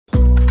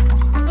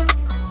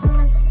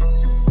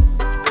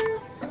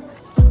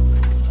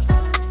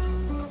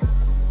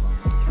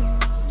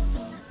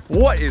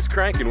What is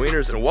crankin'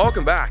 wieners, and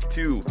welcome back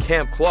to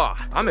Camp Claw.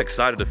 I'm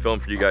excited to film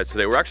for you guys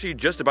today. We're actually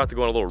just about to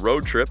go on a little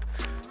road trip.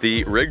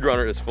 The rig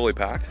runner is fully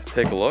packed.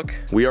 Take a look.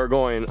 We are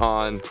going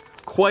on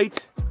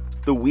quite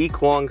the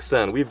week-long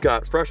send. We've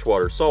got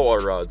freshwater,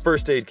 saltwater rods,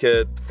 first aid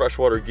kit,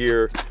 freshwater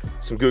gear,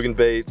 some Guggen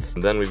baits,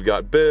 and then we've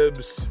got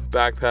bibs,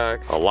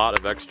 backpack, a lot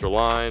of extra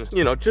line,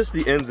 you know, just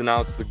the ins and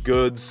outs, the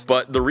goods.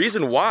 But the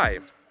reason why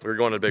we're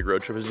going on a big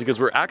road trip is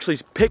because we're actually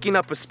picking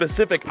up a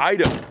specific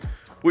item,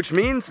 which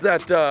means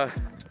that,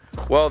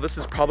 well, this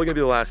is probably gonna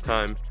be the last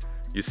time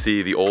you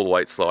see the old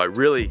white slow. I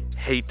really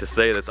hate to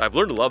say this. I've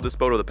learned to love this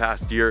boat over the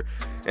past year,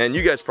 and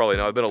you guys probably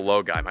know I've been a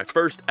low guy. My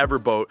first ever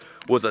boat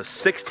was a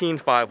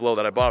 16.5 low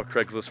that I bought off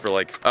Craigslist for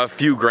like a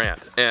few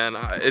grand, and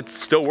it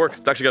still works.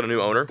 It's actually got a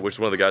new owner, which is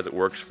one of the guys that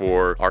works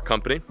for our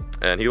company,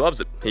 and he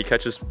loves it. He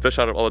catches fish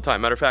out of it all the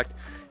time. Matter of fact,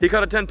 he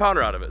caught a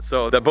 10-pounder out of it,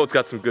 so that boat's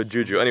got some good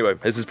juju. Anyway,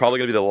 this is probably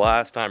gonna be the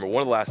last time, or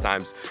one of the last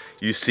times,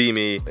 you see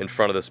me in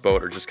front of this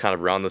boat, or just kind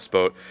of around this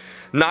boat.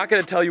 Not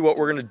gonna tell you what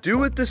we're gonna do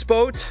with this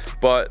boat,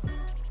 but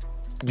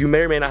you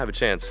may or may not have a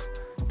chance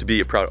to be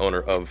a proud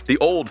owner of the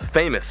old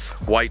famous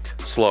white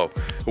slow.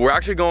 We're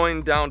actually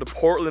going down to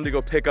Portland to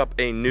go pick up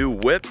a new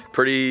whip.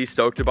 Pretty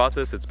stoked about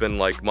this. It's been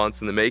like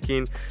months in the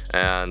making,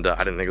 and I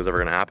didn't think it was ever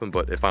gonna happen,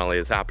 but it finally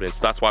is happening. So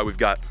that's why we've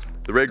got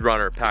the rig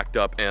runner packed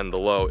up and the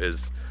low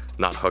is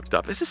not hooked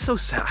up. This is so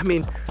sad. I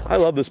mean, I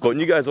love this boat, and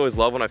you guys always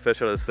love when I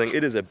fish out of this thing.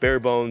 It is a bare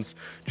bones,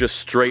 just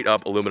straight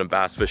up aluminum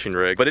bass fishing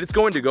rig, but it's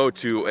going to go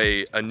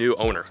to a new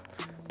owner,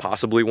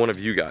 possibly one of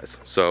you guys.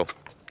 So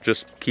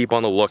just keep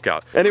on the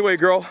lookout. Anyway,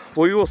 girl,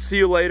 we will see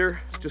you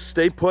later. Just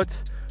stay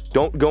put.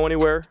 Don't go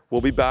anywhere.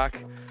 We'll be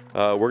back.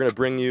 We're gonna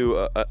bring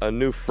you a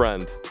new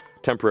friend,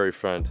 temporary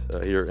friend,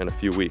 here in a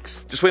few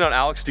weeks. Just waiting on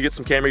Alex to get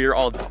some camera gear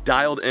all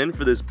dialed in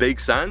for this big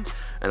send,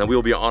 and then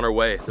we'll be on our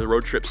way. The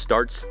road trip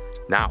starts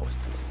now.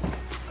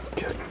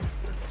 Good.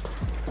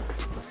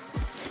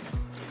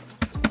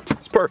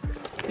 It's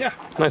perfect. Yeah.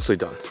 Nicely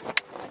done.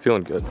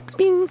 Feeling good.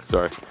 Bing.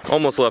 Sorry.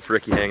 Almost left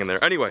Ricky hanging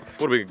there. Anyway,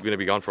 what are we gonna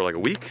be gone for, like a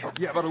week?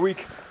 Yeah, about a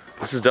week.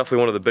 This is definitely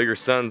one of the bigger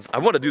sends. I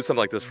want to do something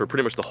like this for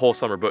pretty much the whole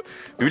summer, but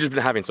we've just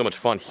been having so much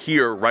fun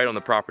here, right on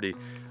the property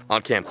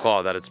on Camp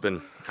Claw, that it's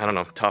been, I don't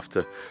know, tough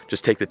to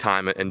just take the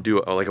time and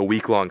do like a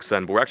week-long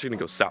send. But we're actually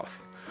gonna go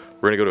south.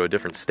 We're gonna go to a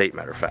different state,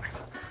 matter of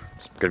fact.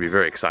 It's gonna be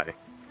very exciting.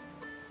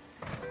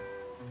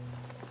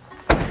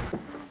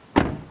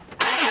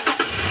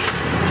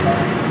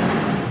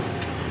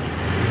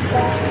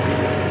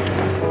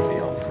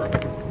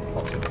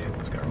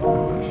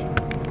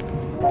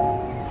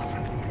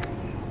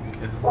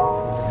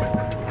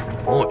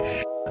 Holy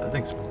shit, that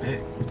thing's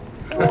big.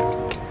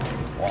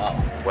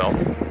 Wow. Well,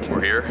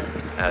 we're here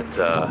at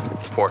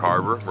Port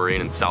Harbor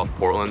Marine in South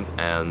Portland,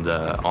 and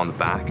on the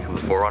back of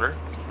the 4Runner,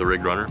 the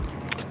rig runner,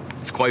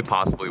 it's quite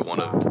possibly one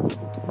of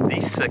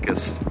the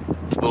sickest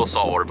little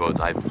saltwater boats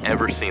I've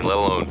ever seen, let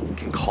alone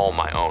can call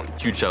my own.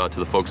 Huge shout out to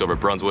the folks over at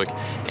Brunswick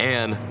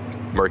and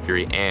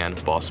Mercury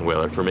and Boston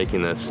Whaler for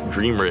making this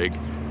dream rig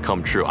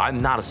come true. I'm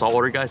not a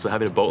saltwater guy, so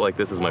having a boat like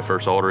this as my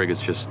first saltwater rig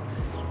is just,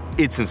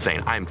 it's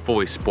insane. I'm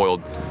fully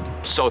spoiled,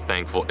 so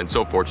thankful and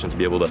so fortunate to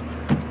be able to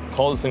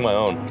call this thing my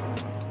own.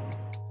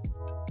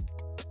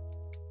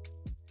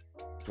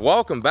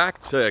 Welcome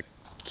back to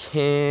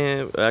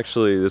Camp,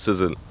 actually this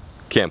isn't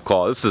Camp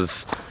Claw, this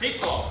is Cape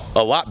Claw.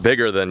 A lot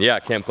bigger than, yeah,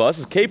 Camp Claw. This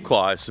is Cape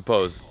Claw, I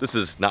suppose. This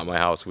is not my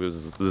house,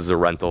 this is a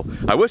rental.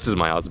 I wish this was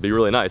my house, it'd be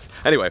really nice.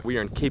 Anyway, we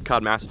are in Cape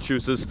Cod,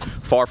 Massachusetts,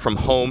 far from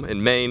home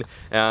in Maine,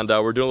 and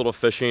we're doing a little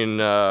fishing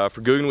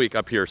for Guggen Week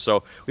up here.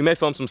 So we may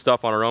film some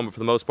stuff on our own, but for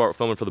the most part, we're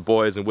filming for the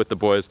boys and with the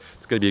boys.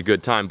 It's gonna be a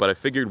good time, but I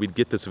figured we'd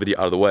get this video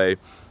out of the way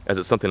as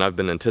it's something I've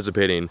been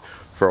anticipating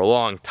for a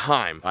long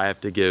time. I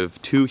have to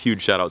give two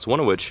huge shout outs,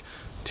 one of which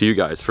to you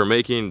guys for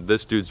making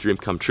this dude's dream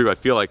come true. I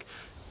feel like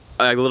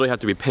I literally have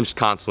to be pinched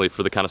constantly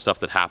for the kind of stuff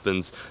that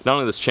happens, not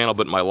only this channel,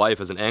 but in my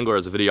life as an angler,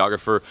 as a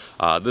videographer.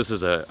 This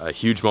is a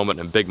huge moment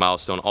and a big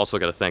milestone. Also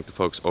got to thank the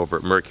folks over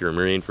at Mercury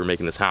Marine for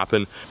making this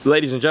happen.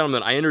 Ladies and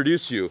gentlemen, I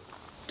introduce you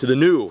to the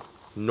new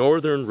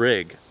Northern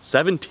Rig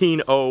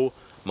 17.0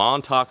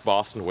 Montauk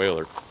Boston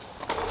Whaler.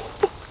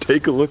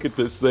 Take a look at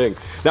this thing.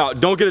 Now,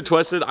 don't get it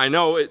twisted. I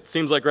know it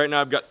seems like right now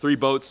I've got three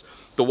boats.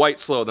 The White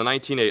Slow, the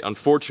 19.8,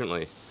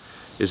 unfortunately,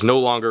 is no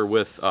longer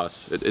with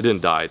us. It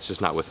didn't die, it's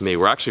just not with me.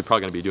 We're actually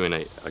probably gonna be doing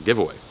a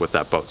giveaway with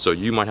that boat, so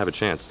you might have a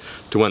chance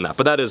to win that.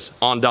 But that is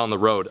on down the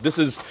road. This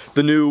is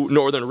the new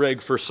Northern Rig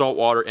for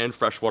saltwater and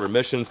freshwater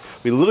missions.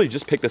 We literally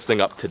just picked this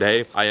thing up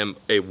today. I am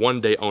a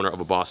one-day owner of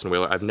a Boston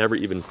Whaler. I've never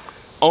even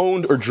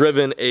owned or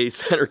driven a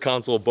center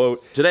console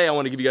boat. Today I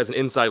want to give you guys an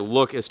inside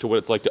look as to what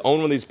it's like to own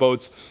one of these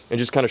boats and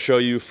just kind of show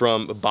you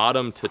from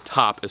bottom to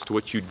top as to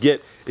what you'd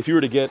get if you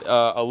were to get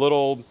a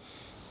little,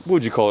 what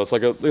would you call this?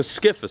 Like a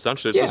skiff,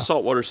 essentially. It's a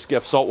saltwater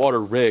skiff,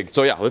 saltwater rig.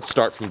 So yeah, let's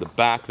start from the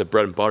back, the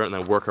bread and butter, and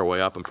then work our way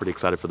up. I'm pretty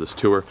excited for this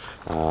tour.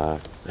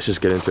 Let's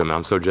just get into it, man.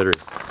 I'm so jittery.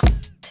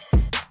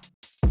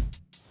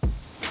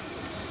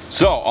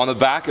 So on the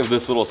back of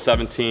this little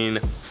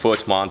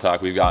 17-foot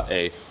Montauk, we've got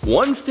a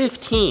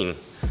 115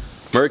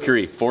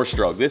 Mercury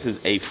 4-stroke. This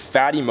is a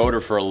fatty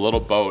motor for a little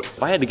boat.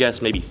 If I had to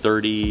guess, maybe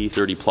 30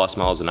 plus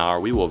miles an hour.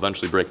 We will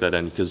eventually break that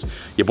in because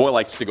your boy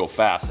likes to go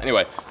fast.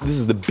 Anyway, this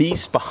is the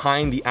beast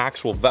behind the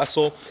actual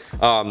vessel.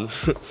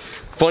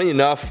 Funny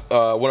enough,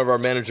 one of our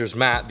managers,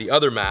 Matt, the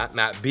other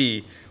Matt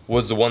B,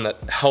 was the one that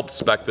helped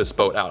spec this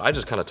boat out. I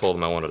just kind of told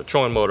him I wanted a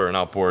trolling motor, an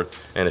outboard,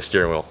 and a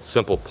steering wheel.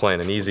 Simple, plain,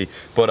 and easy.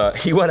 But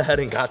he went ahead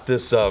and got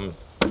this,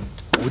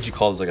 what would you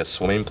call this, like a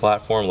swimming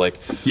platform? Like,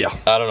 yeah,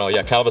 I don't know,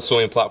 yeah, kind of a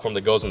swimming platform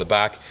that goes in the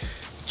back.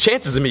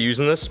 Chances of me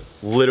using this,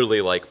 literally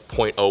like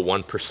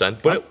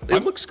 0.01%, but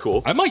it looks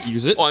cool. I might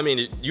use it. Well, I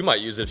mean, you might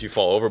use it if you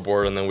fall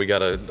overboard and then we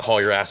gotta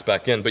haul your ass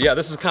back in. But yeah,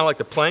 this is kind of like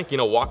the plank, you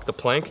know, walk the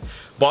plank.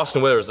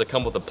 Boston Whalers, they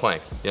come with a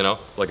plank, you know,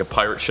 like a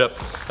pirate ship.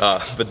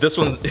 But this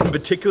one in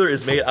particular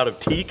is made out of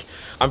teak.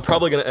 I'm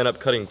probably gonna end up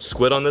cutting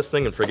squid on this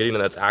thing and forgetting that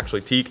that's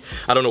actually teak.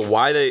 I don't know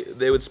why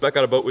they would spec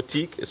out a boat with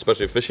teak,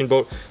 especially a fishing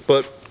boat,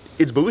 but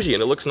it's bougie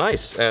and it looks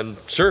nice. And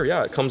sure,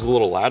 yeah, it comes with a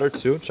little ladder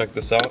too. Check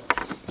this out.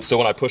 So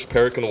when I push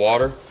Peric in the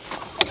water,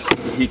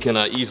 he can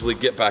easily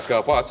get back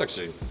up. Wow, that's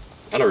actually,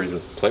 I never even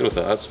played with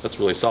that. That's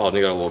really solid. And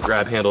you got a little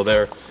grab handle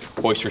there.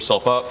 Hoist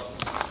yourself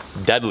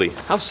up. Deadly.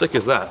 How sick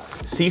is that?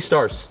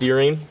 Sea-Star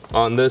steering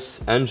on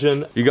this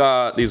engine. You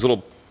got these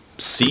little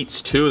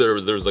seats too. There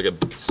was like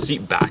a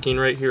seat backing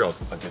right here. I'll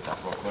get that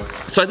real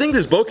quick. So I think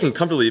this boat can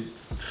comfortably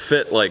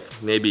fit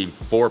like maybe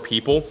 4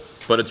 people.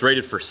 But it's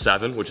rated for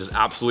 7, which is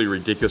absolutely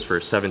ridiculous for a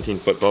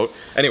 17-foot boat.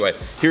 Anyway,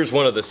 here's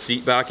one of the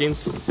seat backings.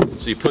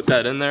 So you put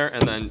that in there,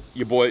 and then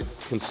your boy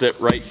can sit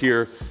right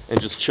here and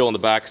just chill in the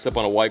back, step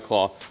on a White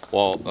Claw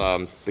while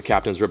the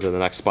captain's ripping to the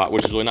next spot,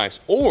 which is really nice.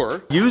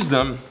 Or use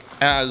them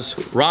as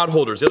rod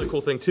holders. The other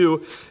cool thing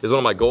too is one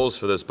of my goals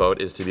for this boat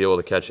is to be able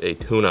to catch a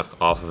tuna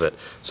off of it.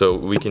 So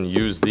we can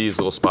use these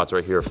little spots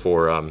right here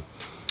for,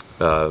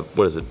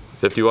 what is it,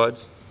 50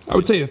 wides? I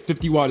would say a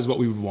 50 wide is what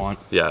we would want.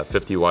 Yeah,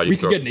 50 wide. We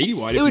could get an 80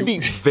 wide. It would be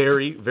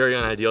very, very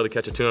unideal to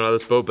catch a tuna out of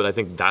this boat, but I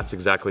think that's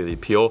exactly the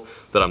appeal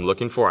that I'm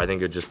looking for. I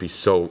think it'd just be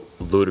so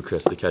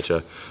ludicrous to catch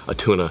a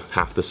tuna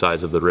half the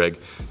size of the rig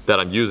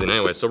that I'm using.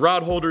 Anyway, so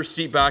rod holders,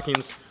 seat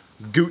backings,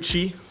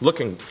 Gucci,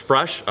 looking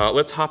fresh.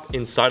 Let's hop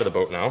inside of the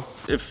boat now.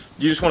 If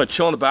you just want to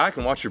chill in the back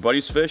and watch your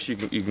buddies fish, you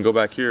can go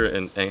back here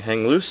and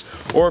hang loose.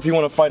 Or if you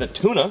want to fight a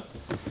tuna,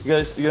 you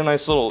got a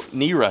nice little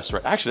knee rest,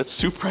 right? Actually, that's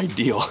super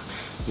ideal.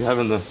 You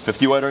having the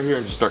 50 wide right here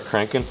and just start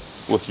cranking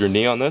with your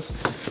knee on this.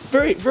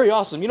 Very, very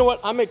awesome. You know what?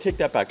 I might take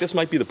that back. This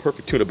might be the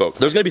perfect tuna boat.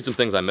 There's gonna be some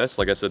things I missed.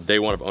 Like I said, day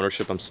 1 of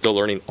ownership, I'm still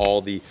learning all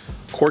the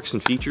quirks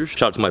and features.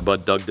 Shout out to my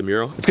bud, Doug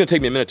DeMuro. It's gonna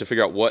take me a minute to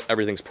figure out what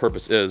everything's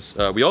purpose is.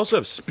 We also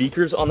have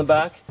speakers on the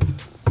back.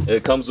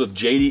 It comes with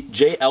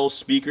JL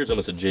speakers, I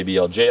almost said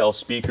JBL, JL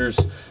speakers,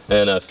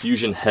 and a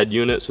Fusion head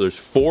unit. So there's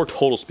 4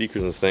 total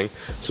speakers in this thing,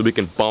 so we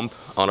can bump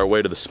on our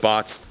way to the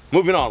spots.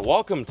 Moving on,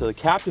 welcome to the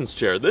captain's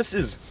chair. This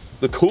is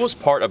the coolest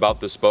part about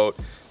this boat.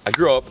 I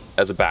grew up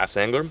as a bass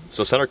angler,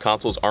 so center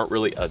consoles aren't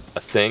really a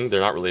thing.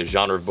 They're not really a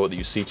genre of boat that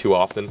you see too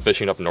often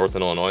fishing up north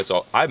in Illinois,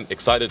 so I'm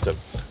excited to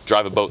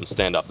drive a boat and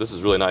stand up. This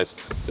is really nice.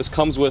 This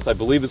comes with, I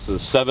believe this is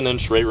a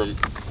 7-inch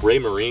Ray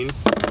Marine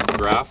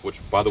graph, which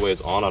by the way is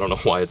on. I don't know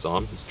why it's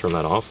on. Let's turn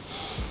that off.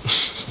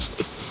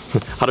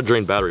 How to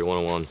drain battery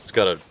 101. It's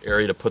got an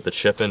area to put the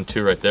chip in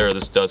too right there.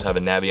 This does have a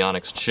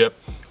Navionics chip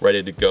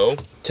ready to go.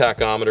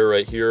 Tachometer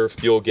right here,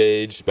 fuel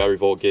gauge, battery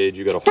volt gauge.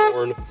 You got a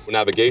horn,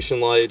 navigation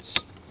lights,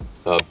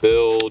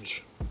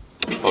 bilge,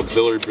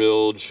 auxiliary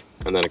bilge,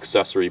 and then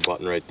accessory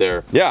button right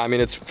there. Yeah, I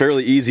mean, it's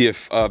fairly easy.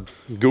 If a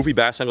goofy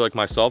bass angler like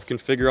myself can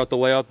figure out the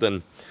layout,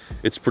 then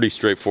it's pretty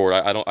straightforward.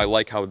 I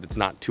like how it's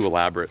not too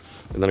elaborate.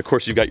 And then of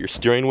course you've got your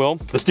steering wheel.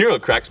 The steering wheel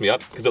cracks me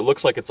up because it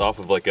looks like it's off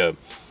of like a,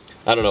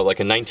 I don't know, like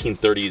a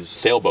 1930s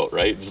sailboat,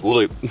 right? It just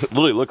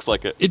literally looks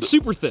like a... It's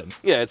super thin.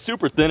 Yeah, it's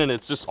super thin and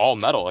it's just all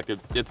metal. Like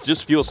it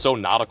just feels so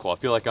nautical. I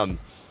feel like I'm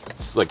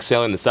like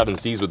sailing the 7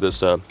 seas with this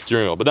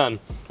steering wheel. But then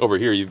over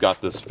here you've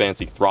got this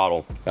fancy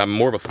throttle. I'm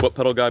more of a foot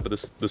pedal guy, but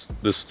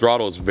this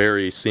throttle is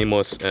very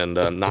seamless and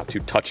not too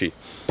touchy.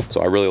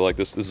 So I really like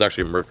this. This is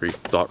actually a Mercury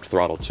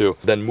throttle too.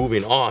 Then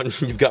moving on,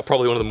 you've got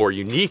probably one of the more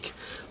unique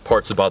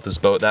parts about this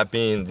boat, that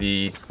being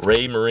the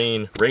Ray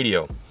Marine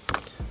radio.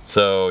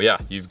 So yeah,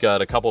 you've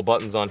got a couple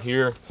buttons on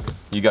here.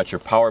 You got your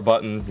power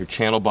button, your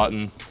channel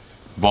button,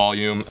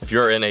 volume. If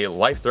you're in a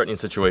life-threatening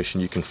situation,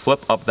 you can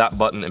flip up that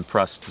button and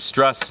press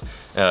distress.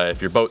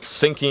 If your boat's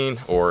sinking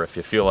or if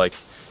you feel like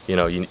you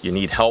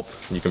need help,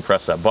 you can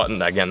press that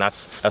button. Again,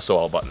 that's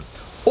SOL button.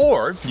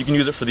 Or you can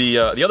use it for the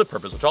other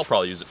purpose, which I'll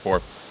probably use it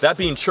for. That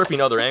being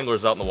chirping other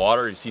anglers out in the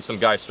water. You see some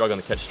guy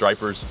struggling to catch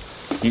stripers.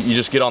 You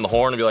just get on the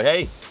horn and be like,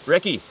 hey,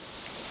 Ricky,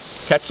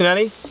 catching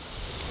any?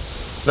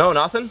 No,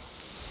 nothing?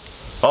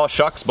 Oh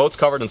shucks, boat's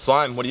covered in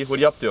slime. What are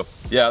you up to?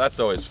 Yeah, that's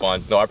always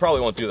fun. No, I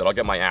probably won't do that. I'll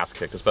get my ass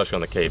kicked, especially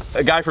on the Cape.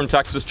 A guy from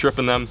Texas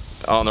tripping them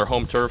on their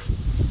home turf,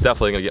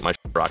 definitely gonna get my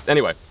shit rocked.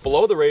 Anyway,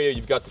 below the radio,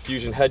 you've got the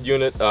Fusion head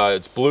unit.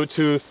 It's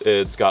Bluetooth,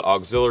 it's got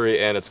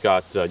auxiliary, and it's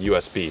got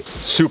USB.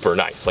 Super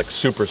nice, like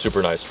super,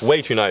 super nice.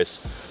 Way too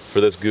nice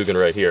for this Guggen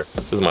right here.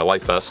 This is my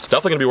life vest.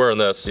 Definitely gonna be wearing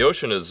this. The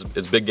ocean is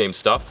big game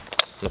stuff.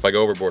 And if I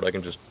go overboard, I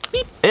can just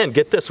beep. And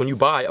get this, when you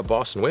buy a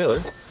Boston Whaler,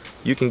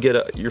 you can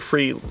get your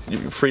free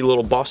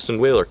little Boston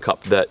Whaler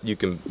cup that you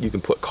can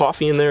put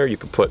coffee in there, you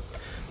can put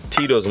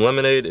Tito's and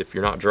lemonade if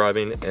you're not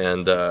driving,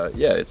 and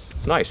yeah,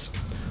 it's nice.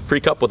 Free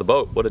cup with a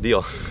boat, what a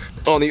deal.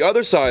 On the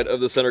other side of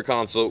the center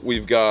console,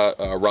 we've got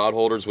rod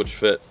holders which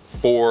fit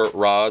 4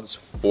 rods.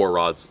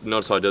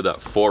 Notice how I did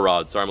that, 4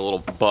 rods. Sorry, I'm a little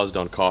buzzed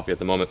on coffee at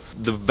the moment.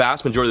 The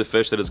vast majority of the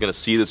fish that is gonna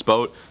see this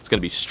boat is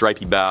gonna be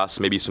stripey bass,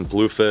 maybe some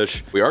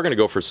bluefish. We are gonna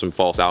go for some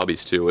false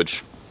albies too,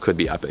 which could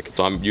be epic.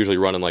 So I'm usually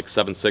running like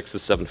 7/6 to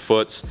 7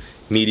 foots,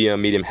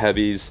 medium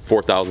heavies,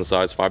 4,000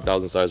 size,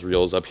 5,000 size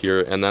reels up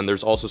here. And then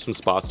there's also some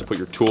spots to put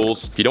your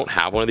tools. If you don't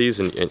have one of these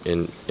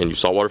and you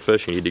saltwater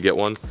fish, you need to get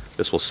one.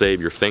 This will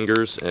save your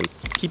fingers and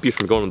keep you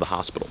from going to the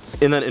hospital.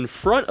 And then in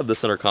front of the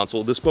center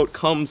console, this boat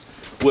comes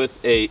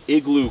with a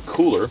igloo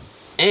cooler.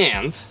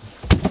 And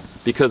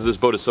because this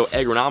boat is so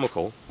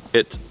agronomical,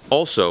 it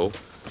also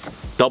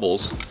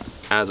doubles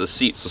as a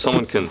seat. So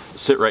someone can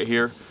sit right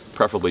here,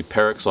 preferably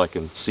Perrick, so I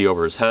can see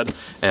over his head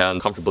and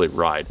comfortably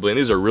ride. And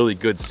these are really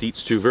good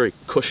seats too, very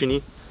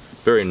cushiony,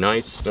 very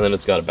nice. And then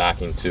it's got a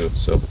backing too,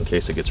 so in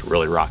case it gets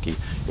really rocky,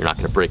 you're not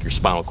gonna break your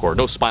spinal cord.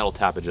 No spinal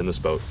tappage in this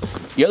boat.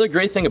 The other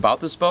great thing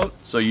about this boat,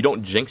 so you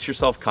don't jinx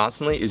yourself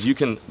constantly, is you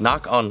can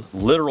knock on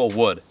literal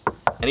wood.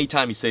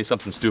 Anytime you say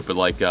something stupid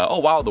like, oh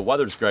wow, the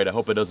weather's great, I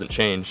hope it doesn't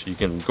change. You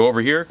can go over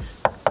here,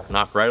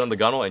 knock right on the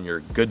gunnel, and you're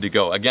good to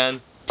go.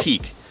 Again,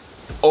 teak.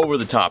 Over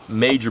the top,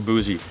 major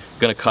bougie.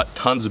 Gonna cut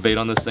tons of bait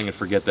on this thing and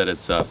forget that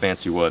it's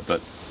fancy wood, but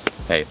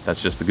hey,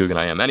 that's just the Guggen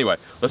I am. Anyway,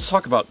 let's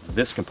talk about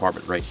this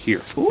compartment right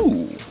here.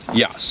 Ooh.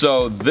 Yeah,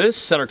 so this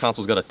center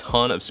console's got a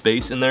ton of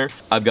space in there.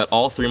 I've got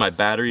all 3 of my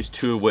batteries,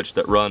 2 of which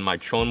that run my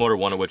trolling motor,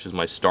 1 of which is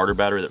my starter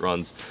battery that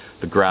runs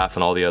the graph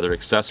and all the other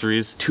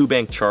accessories.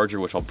 2-bank charger,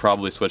 which I'll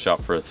probably switch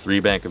out for a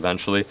 3-bank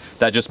eventually.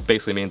 That just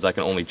basically means I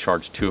can only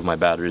charge 2 of my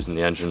batteries, and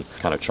the engine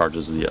kind of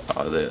charges the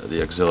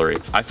auxiliary.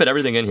 I fit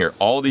everything in here.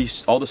 All the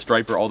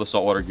striper, all the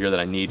saltwater gear that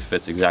I need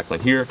fits exactly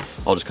in here.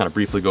 I'll just kind of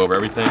briefly go over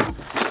everything.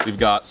 We've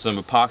got some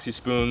epoxy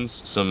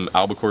spoons, some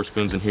albacore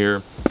spoons in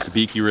here,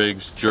 sabiki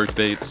rigs, jerk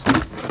baits.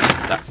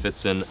 That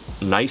fits in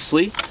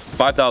nicely.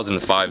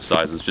 5,005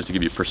 sizes, just to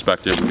give you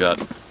perspective. We've got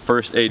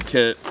first aid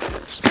kit,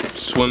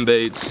 swim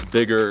baits,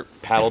 bigger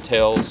paddle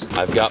tails.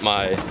 I've got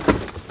my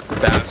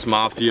Bass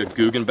Mafia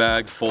Guggen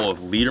bag full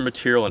of leader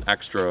material and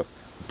extra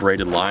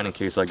braided line in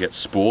case I get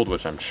spooled,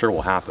 which I'm sure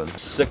will happen.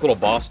 Sick little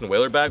Boston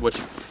Whaler bag, which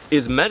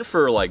is meant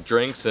for like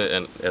drinks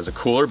and as a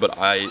cooler, but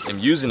I am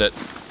using it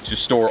to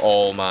store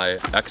all my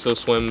exo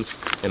swims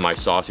and my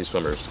saucy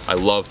swimmers. I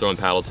love throwing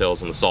paddle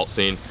tails in the salt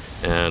scene,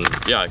 and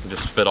yeah, I can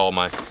just fit all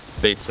my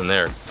baits in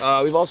there.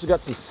 We've also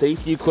got some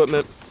safety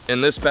equipment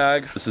in this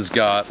bag. This has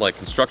got like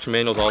construction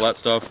manuals, all that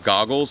stuff,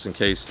 goggles in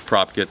case the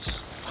prop gets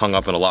hung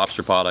up in a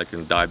lobster pot, I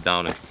can dive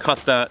down and cut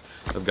that.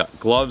 I've got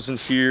gloves in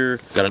here,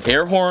 got an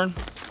air horn,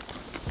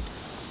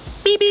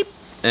 beep beep,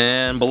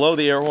 and below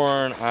the air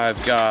horn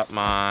I've got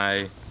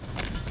my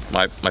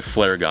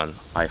flare gun.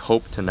 I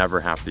hope to never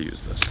have to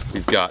use this.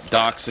 We've got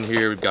docks in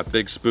here, we've got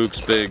big spooks,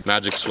 big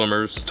magic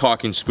swimmers,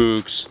 talking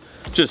spooks,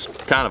 just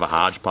kind of a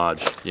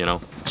hodgepodge, you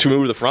know. Should we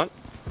move to the front?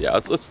 Yeah,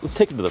 let's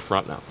take it to the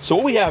front now. So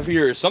what we have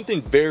here is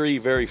something very,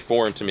 very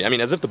foreign to me. I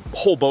mean, as if the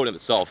whole boat in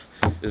itself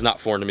is not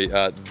foreign to me.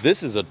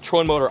 This is a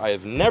trolling motor I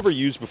have never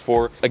used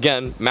before.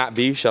 Again, Matt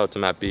B, shout out to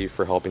Matt B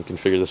for helping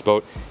configure this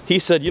boat. He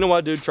said, you know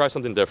what, dude, try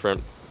something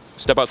different.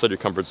 Step outside your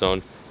comfort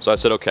zone. So I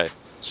said, okay.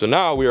 So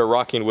now we are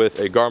rocking with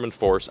a Garmin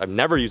Force. I've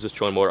never used this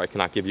trolling motor. I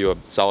cannot give you a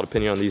solid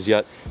opinion on these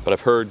yet, but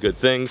I've heard good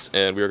things,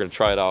 and we are gonna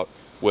try it out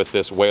with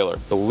this Whaler.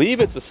 I believe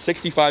it's a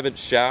 65-inch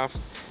shaft,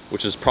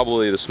 which is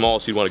probably the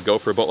smallest you'd want to go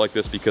for a boat like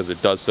this because it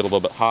does sit a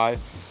little bit high.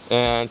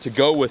 And to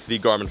go with the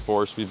Garmin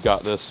Force, we've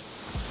got this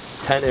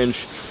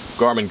 10-inch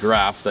Garmin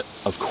graph that,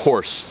 of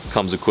course,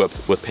 comes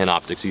equipped with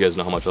Panoptics. You guys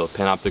know how much I love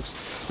Panoptics.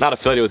 Not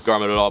affiliated with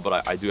Garmin at all,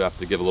 but I do have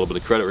to give a little bit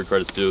of credit where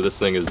credit's due. This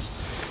thing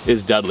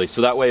is deadly.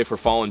 So that way, if we're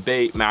following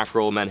bait,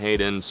 mackerel,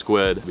 menhaden,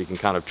 squid, we can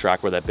kind of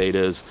track where that bait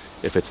is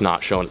if it's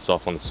not showing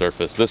itself on the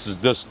surface.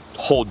 This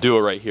whole duo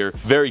right here,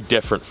 very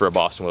different for a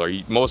Boston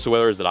Whaler. Most of the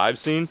Whalers that I've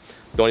seen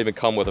don't even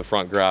come with a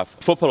front graph.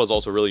 Foot pedal is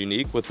also really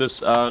unique with this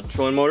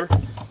trolling motor.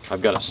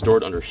 I've got it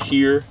stored under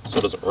here so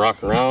it doesn't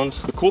rock around.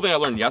 The cool thing I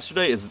learned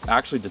yesterday is it's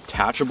actually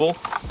detachable.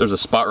 There's a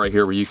spot right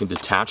here where you can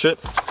detach it,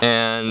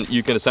 and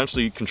you can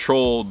essentially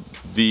control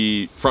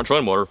the front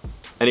trolling motor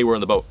anywhere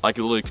in the boat. I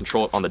could literally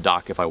control it on the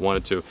dock if I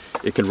wanted to.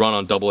 It can run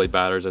on AA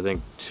batteries, I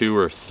think 2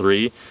 or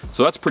 3.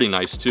 So that's pretty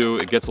nice too.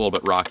 It gets a little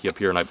bit rocky up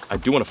here, and I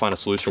do want to find a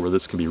solution where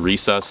this can be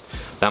recessed.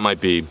 That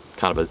might be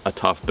kind of a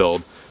tough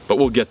build, but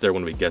we'll get there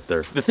when we get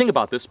there. The thing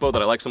about this boat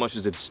that I like so much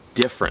is it's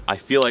different. I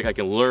feel like I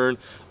can learn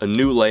a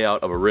new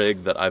layout of a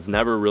rig that I've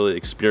never really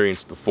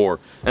experienced before,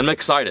 and I'm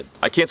excited.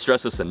 I can't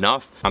stress this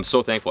enough. I'm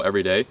so thankful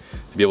every day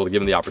to be able to give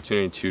them the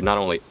opportunity to not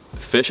only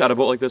fish out a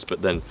boat like this,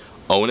 but then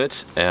own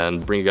it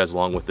and bring you guys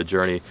along with the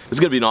journey. This is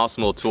gonna be an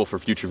awesome little tool for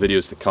future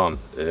videos to come.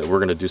 We're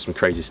gonna do some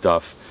crazy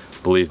stuff.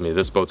 believe me,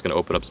 this boat's gonna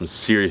open up some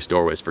serious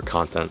doorways for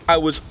content. I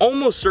was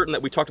almost certain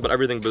that we talked about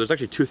everything, but there's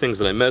actually 2 things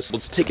that I missed.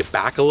 Let's take it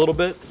back a little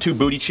bit. 2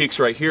 booty cheeks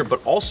right here,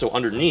 but also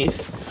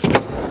underneath,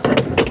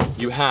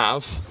 you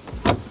have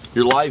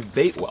your live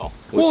bait well,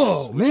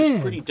 which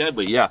is pretty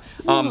deadly, yeah.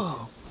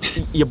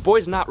 Your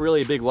boy's not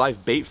really a big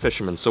live bait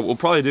fisherman, so what we'll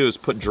probably do is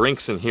put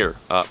drinks in here,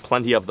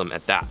 plenty of them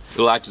at that.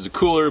 It'll act as a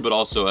cooler, but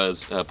also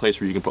as a place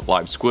where you can put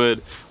live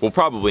squid. We'll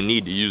probably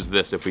need to use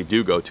this if we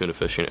do go tuna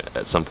fishing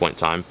at some point in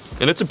time.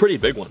 And it's a pretty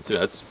big one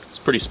too, it's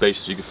pretty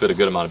spacious. You can fit a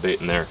good amount of bait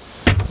in there.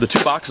 The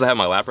 2 boxes I have in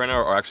my lap right now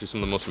are actually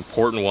some of the most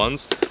important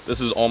ones. This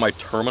is all my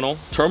terminal.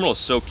 Terminal is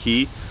so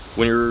key.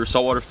 When you're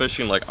saltwater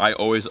fishing, like I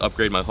always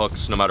upgrade my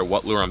hooks no matter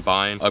what lure I'm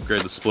buying.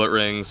 Upgrade the split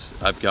rings.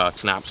 I've got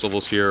snap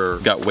swivels here,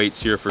 got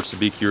weights here for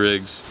sabiki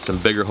rigs, some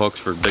bigger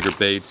hooks for bigger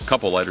baits, a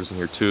couple lighters in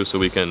here too so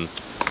we can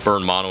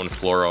burn mono and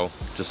fluoro,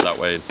 just that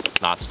way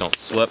knots don't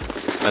slip.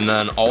 And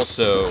then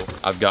also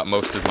I've got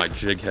most of my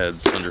jig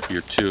heads under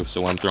here too,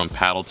 so when I'm throwing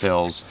paddle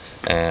tails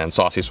and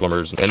saucy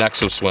swimmers and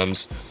exo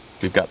swims,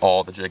 we've got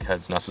all the jig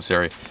heads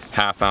necessary.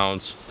 1/2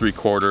 ounce,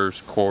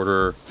 3/4,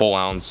 quarter, full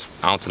ounce,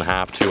 1.5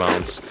 ounces, 2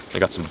 ounce. I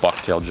got some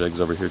bucktail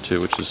jigs over here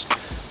too, which is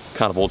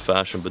kind of old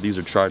fashioned, but these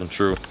are tried and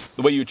true.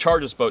 The way you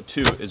charge this boat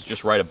too is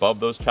just right above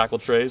those tackle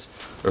trays.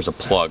 There's a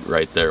plug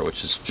right there,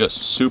 which is just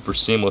super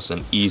seamless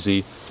and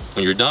easy.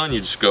 When you're done, you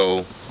just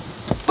go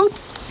boop,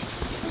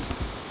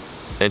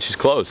 and she's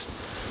closed.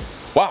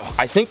 Wow,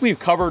 I think we've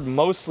covered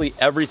mostly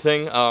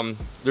everything.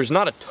 There's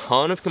not a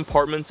ton of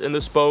compartments in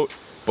this boat,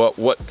 but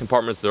what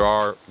compartments there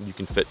are, you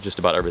can fit just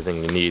about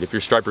everything you need. If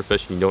you're striper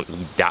fishing, you don't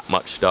need that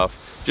much stuff.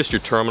 Just your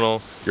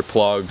terminal, your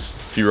plugs,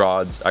 a few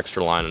rods,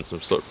 extra line, and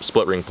some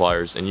split ring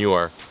pliers, and you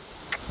are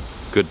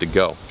good to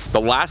go.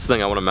 The last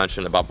thing I want to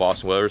mention about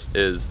Boston Whalers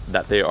is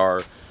that they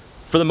are,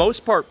 for the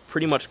most part,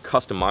 pretty much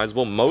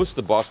customizable. Most of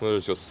the Boston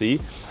Whalers you'll see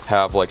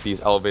have like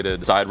these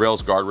elevated side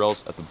rails, guard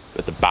rails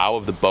at the bow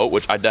of the boat,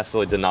 which I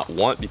definitely did not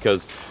want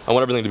because I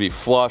want everything to be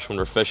flush when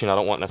we're fishing. I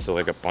don't want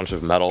necessarily like a bunch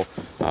of metal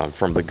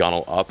from the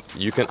gunnel up.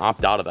 You can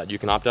opt out of that. You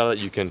can opt out of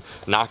it. You can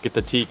not get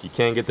the teak. You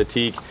can get the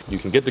teak. You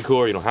can get the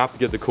core. You don't have to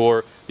get the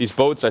core. These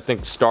boats, I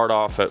think, start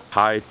off at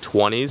high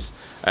 20s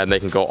and they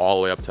can go all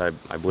the way up to,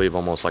 I believe,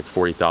 almost like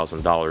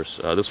 $40,000.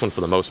 This one,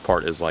 for the most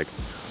part, is like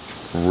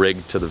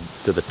rigged to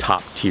the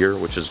top tier,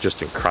 which is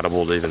just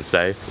incredible to even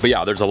say. But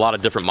yeah, there's a lot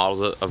of different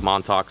models of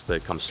Montauk's.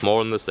 They come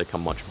smaller than this, they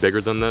come much bigger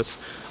than this.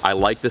 I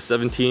like the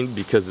 17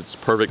 because it's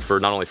perfect for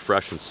not only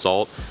fresh and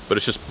salt, but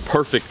it's just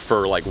perfect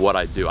for like what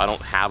I do. I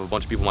don't have a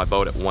bunch of people on my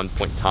boat at one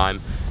point in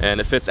time,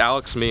 and it fits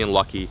Alex, me, and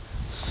Lucky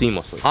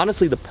seamlessly.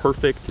 Honestly, the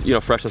perfect, you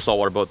know, fresh and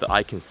saltwater boat that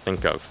I can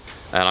think of.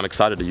 And I'm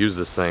excited to use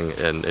this thing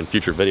in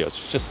future videos.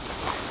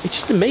 It's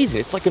just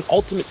amazing. It's like an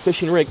ultimate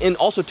fishing rig. And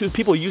also too,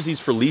 people use these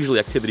for leisurely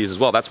activities as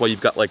well. That's why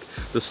you've got like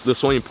the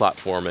swimming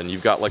platform and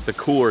you've got like the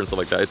cooler and stuff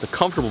like that. It's a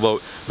comfortable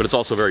boat, but it's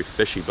also a very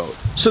fishy boat.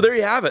 So there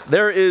you have it.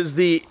 There is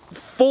the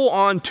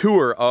full-on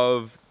tour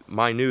of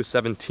my new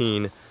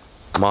 17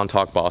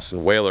 Montauk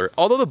Boston Whaler.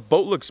 Although the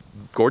boat looks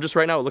gorgeous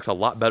right now, it looks a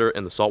lot better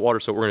in the saltwater.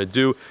 So what we're gonna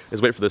do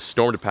is wait for the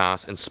storm to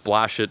pass and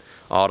splash it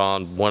out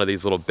on one of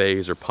these little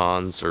bays or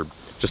ponds or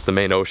just the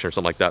main ocean or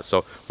something like that.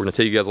 So we're gonna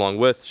take you guys along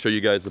with, show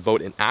you guys the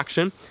boat in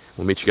action.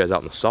 We'll meet you guys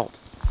out in the salt.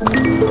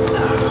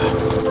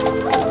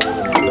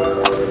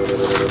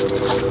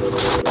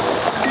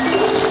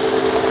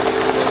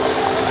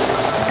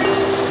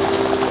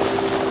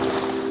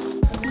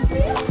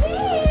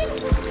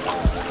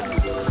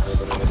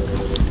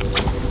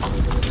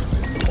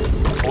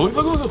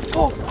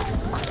 Oh,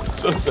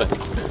 so sick.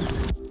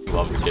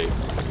 Love the cape.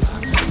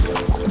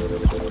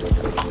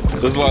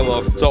 This is why I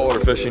love saltwater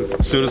fishing.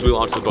 As soon as we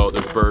launch the boat,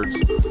 there's birds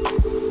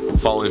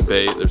following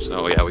bait. There's,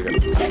 oh yeah, we got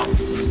it.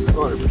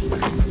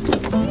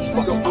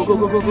 100%. Go, go, go,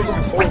 go, go, go, go.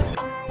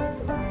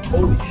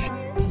 Holy shit.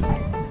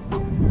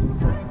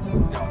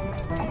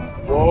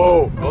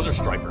 Whoa, those are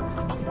striper.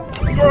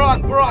 We're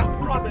on, baby.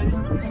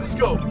 Let's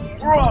go.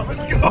 We're on, let's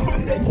go,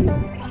 baby.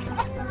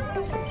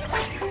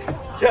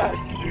 Yes,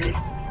 dude.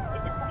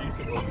 That's a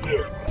decent one,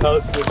 too. How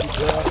sick is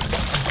that?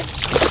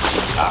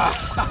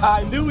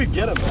 I knew we'd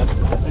get him, man.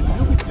 I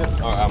knew we'd get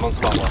him. All right, I'm on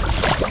spot one.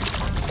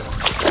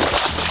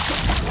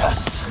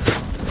 Yes.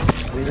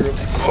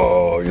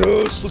 Oh,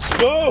 yes, let's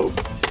go.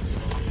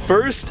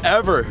 First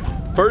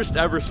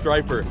ever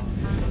striper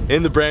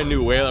in the brand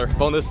new Whaler.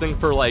 Found this thing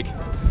for like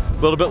a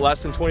little bit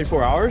less than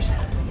 24 hours.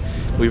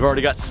 We've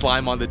already got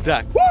slime on the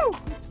deck. Woo!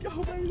 Let's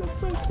go, baby, that's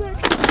so sick.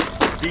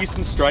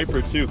 Decent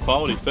striper too,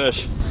 quality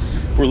fish.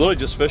 We're literally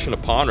just fishing a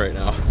pond right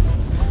now.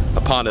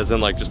 A pond as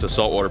in like just a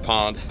saltwater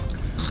pond.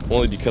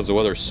 Only because the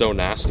weather is so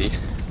nasty.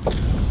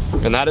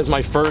 And that is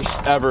my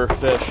first ever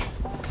fish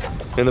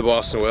in the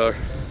Boston Whaler.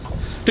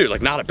 Dude,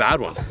 like not a bad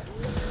one.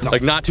 No.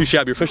 Like not too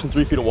shabby. You're fishing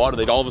 3 feet of water,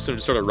 they'd all of a sudden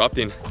just start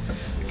erupting.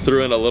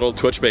 Threw in a little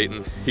twitch bait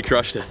and he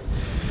crushed it.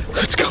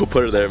 Let's go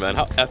put her there, man.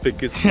 How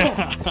epic is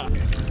that?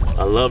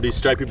 I love these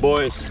stripy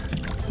boys.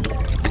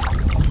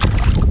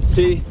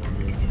 See,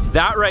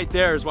 that right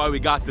there is why we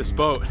got this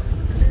boat.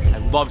 I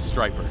love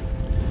striper.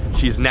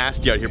 She's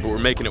nasty out here, but we're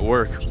making it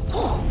work.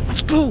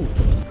 Let's go.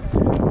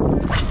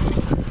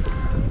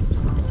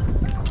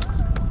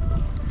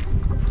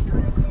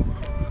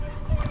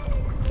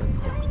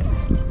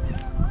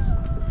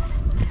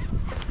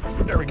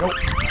 There we go.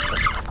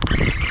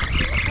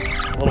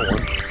 Little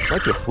one.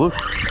 Might be a fluke.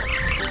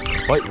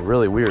 It's biting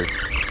really weird.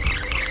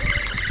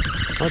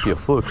 Might be a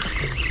fluke.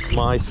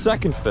 My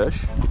second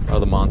fish out of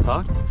the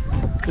Montauk.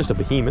 Just a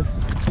behemoth.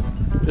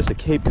 Just a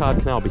Cape Cod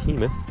Canal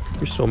behemoth.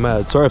 You're so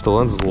mad. Sorry if the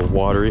lens is a little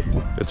watery.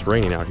 It's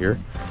raining out here.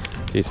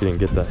 In case you didn't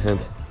get that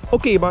hint.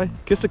 Okay, bye.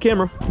 Kiss the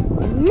camera.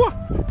 Mwah!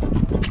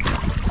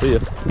 See ya.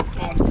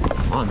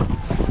 On.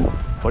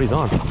 Buddy's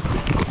on.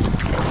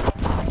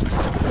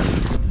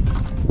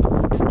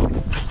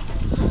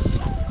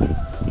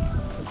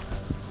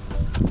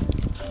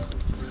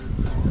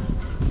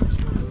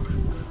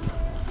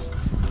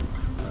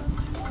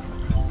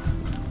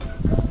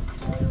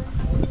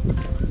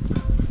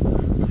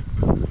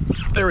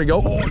 There we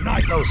go. Oh,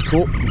 nice. That was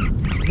cool.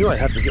 I knew I'd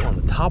have to get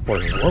on the top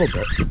water in a little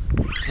bit.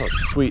 That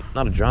was sweet.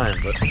 Not a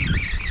giant, but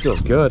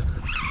feels good.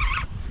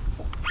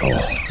 Oh,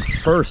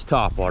 first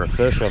top water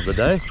fish of the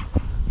day.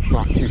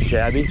 Not too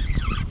shabby.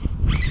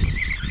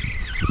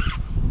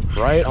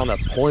 Right on the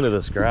point of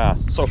this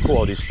grass. It's so cool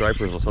how these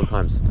stripers will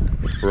sometimes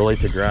relate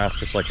to grass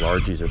just like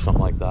largies or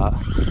something like that.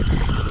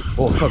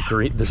 Oh, look how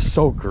green. They're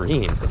so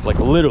green. Like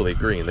literally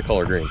green, the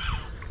color green.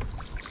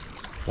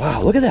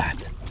 Wow, look at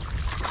that.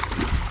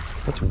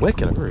 That's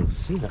wicked. I've never even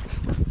seen that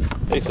before.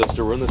 Hey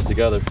sister, we're in this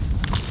together.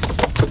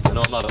 I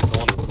know I'm not the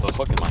one with the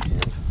hook in my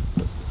hand.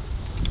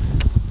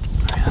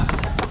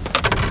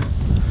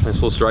 Nice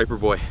little striper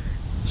boy.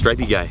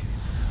 Stripey guy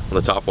on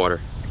the top water.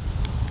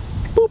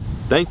 Boop.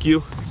 Thank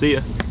you. See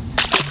ya.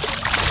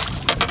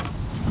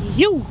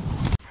 You.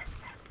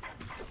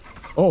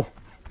 Oh.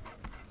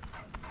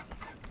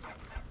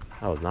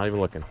 I was not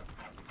even looking.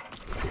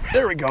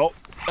 There we go.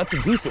 That's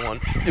a decent one.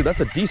 Dude,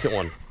 that's a decent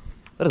one.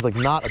 That is like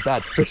not a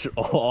bad fish at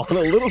all on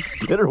a little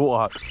skitter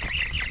walk.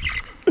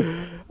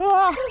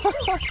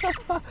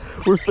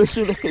 We're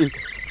fishing a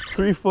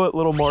 3-foot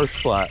little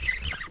marsh flat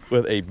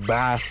with a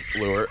bass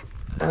lure.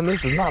 And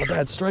this is not a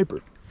bad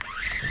striper.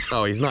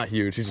 Oh, he's not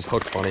huge. He's just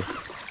hooked funny.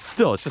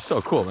 Still, it's just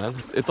so cool, man.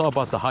 It's all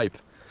about the hype.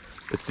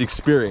 It's the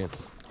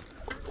experience.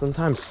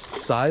 Sometimes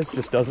size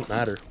just doesn't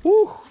matter.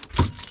 Woo!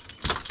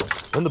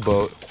 In the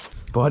boat.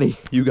 Buddy,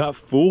 you got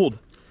fooled.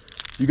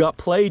 You got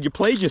played. You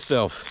played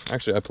yourself.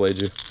 Actually, I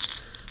played you.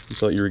 You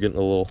thought you were getting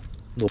a little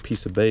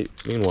piece of bait.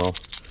 Meanwhile,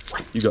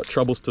 you got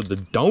troubles to the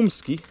dome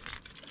ski.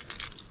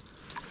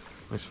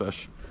 Nice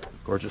fish.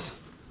 Gorgeous.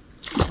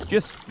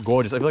 Just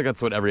gorgeous. I feel like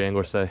that's what every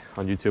angler say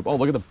on YouTube. Oh,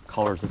 look at the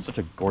colors. It's such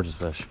a gorgeous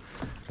fish.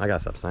 I gotta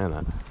stop saying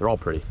that. They're all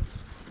pretty.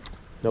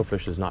 No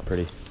fish is not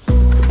pretty.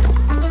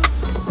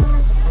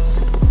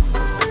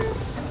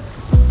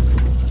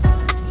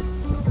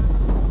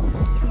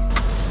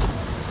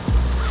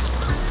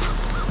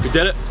 We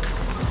did it.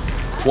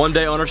 1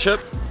 day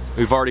ownership.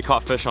 We've already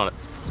caught fish on it.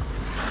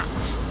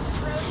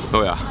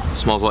 Oh yeah,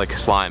 smells like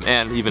slime.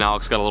 And even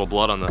Alex got a little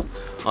blood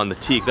on the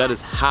teak. That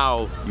is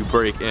how you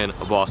break in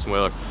a Boston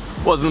whaler.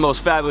 Wasn't the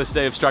most fabulous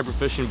day of striper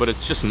fishing, but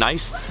it's just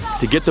nice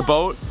to get the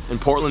boat in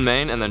Portland,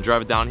 Maine, and then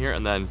drive it down here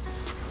and then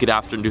get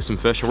after it and do some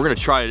fishing. We're gonna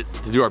try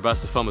to do our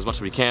best to film as much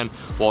as we can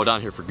while we're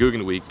down here for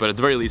Guggen Week, but at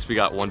the very least, we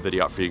got one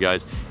video out for you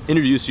guys.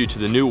 Introduce you to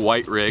the new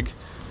white rig.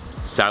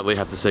 Sadly,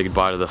 have to say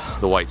goodbye to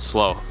the white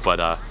slow,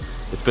 but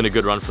it's been a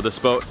good run for this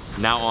boat.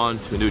 Now on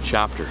to a new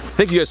chapter.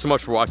 Thank you guys so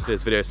much for watching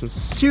today's video. I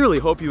sincerely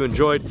hope you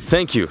enjoyed.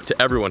 Thank you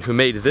to everyone who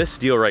made this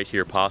deal right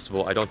here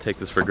possible. I don't take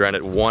this for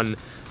granted one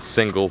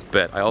single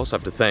bit. I also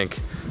have to thank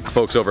the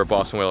folks over at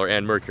Boston Whaler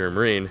and Mercury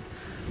Marine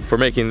for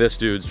making this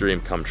dude's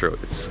dream come true.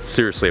 It's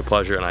seriously a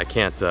pleasure, and I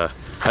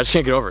just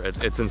can't get over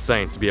it. It's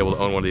insane to be able to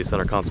own one of these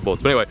center console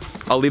boats. But anyway,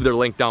 I'll leave their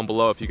link down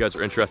below if you guys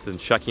are interested in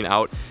checking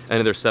out any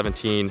of their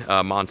 17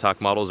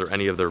 Montauk models or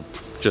any of their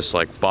just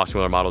like Boston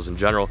Whaler models in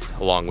general,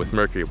 along with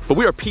Mercury. But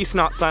we are peacing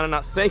out, signing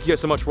out. Thank you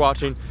guys so much for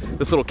watching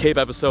this little Cape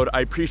episode.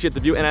 I appreciate the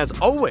view, and as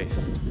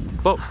always,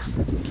 folks,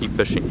 keep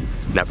fishing,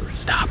 never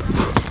stop.